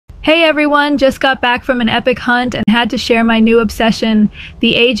Hey everyone, just got back from an epic hunt and had to share my new obsession,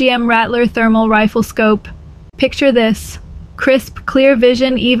 the AGM Rattler thermal rifle scope. Picture this. Crisp, clear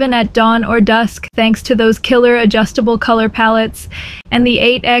vision even at dawn or dusk thanks to those killer adjustable color palettes and the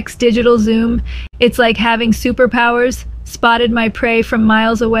 8x digital zoom. It's like having superpowers, spotted my prey from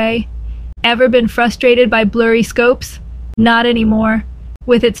miles away. Ever been frustrated by blurry scopes? Not anymore.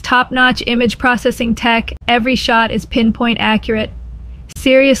 With its top-notch image processing tech, every shot is pinpoint accurate.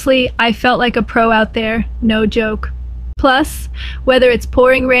 Seriously, I felt like a pro out there, no joke. Plus, whether it's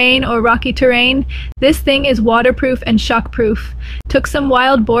pouring rain or rocky terrain, this thing is waterproof and shockproof. Took some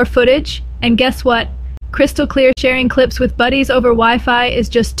wild boar footage, and guess what? Crystal clear sharing clips with buddies over Wi-Fi is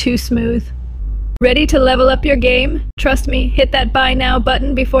just too smooth. Ready to level up your game? Trust me, hit that buy now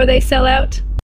button before they sell out.